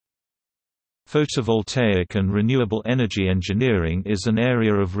Photovoltaic and renewable energy engineering is an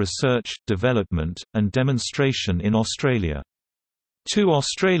area of research, development, and demonstration in Australia. 2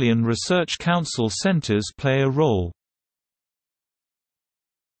 Australian Research Council centres play a role.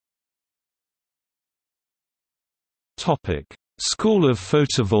 School of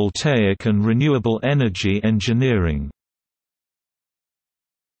Photovoltaic and Renewable Energy Engineering.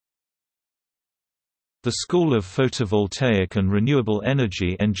 The School of Photovoltaic and Renewable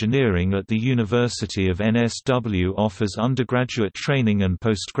Energy Engineering at the University of NSW offers undergraduate training and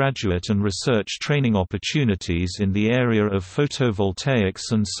postgraduate and research training opportunities in the area of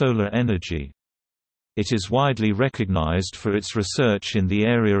photovoltaics and solar energy. It is widely recognized for its research in the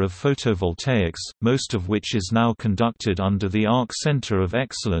area of photovoltaics, most of which is now conducted under the ARC Centre of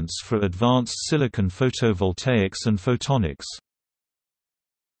Excellence for Advanced Silicon Photovoltaics and Photonics.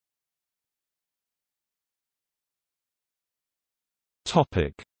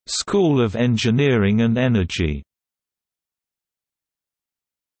 School of Engineering and Energy.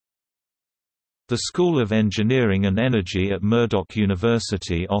 The School of Engineering and Energy at Murdoch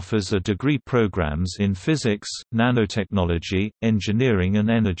University offers a degree programs in physics, nanotechnology, engineering and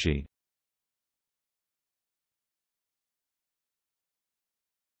energy.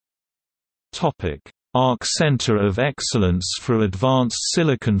 ARC Centre of Excellence for Advanced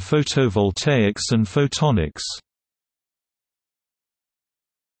Silicon Photovoltaics and Photonics.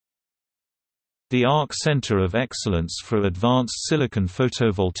 The ARC Centre of Excellence for Advanced Silicon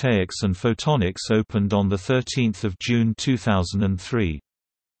Photovoltaics and Photonics opened on 13 June 2003.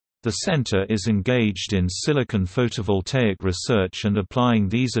 The centre is engaged in silicon photovoltaic research and applying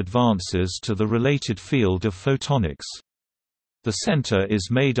these advances to the related field of photonics. The centre is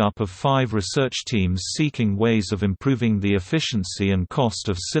made up of 5 research teams seeking ways of improving the efficiency and cost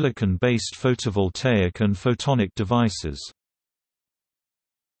of silicon-based photovoltaic and photonic devices.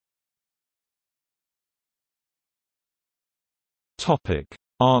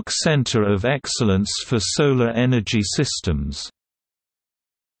 ARC Centre of Excellence for Solar Energy Systems.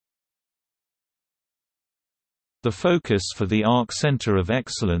 The focus for the ARC Centre of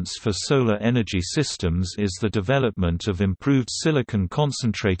Excellence for Solar Energy Systems is the development of improved silicon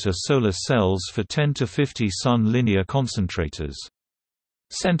concentrator solar cells for 10 to 50 Sun linear concentrators.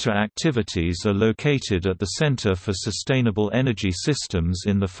 Centre activities are located at the Centre for Sustainable Energy Systems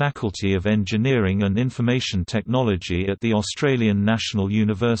in the Faculty of Engineering and Information Technology at the Australian National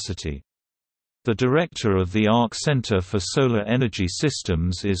University. The director of the ARC Centre for Solar Energy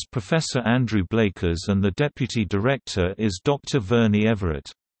Systems is Professor Andrew Blakers and the deputy director is Dr. Vernie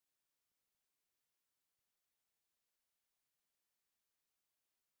Everett.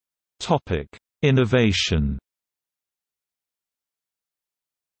 Innovation.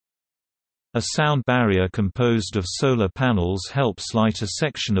 A sound barrier composed of solar panels helps light a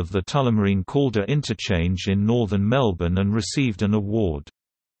section of the Tullamarine-Calder interchange in northern Melbourne and received an award.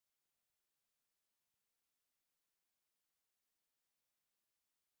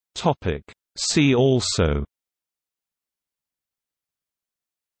 See also: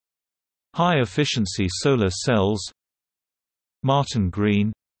 High-efficiency solar cells, Martin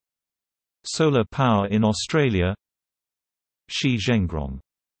Green, Solar power in Australia, Shi Zhengrong.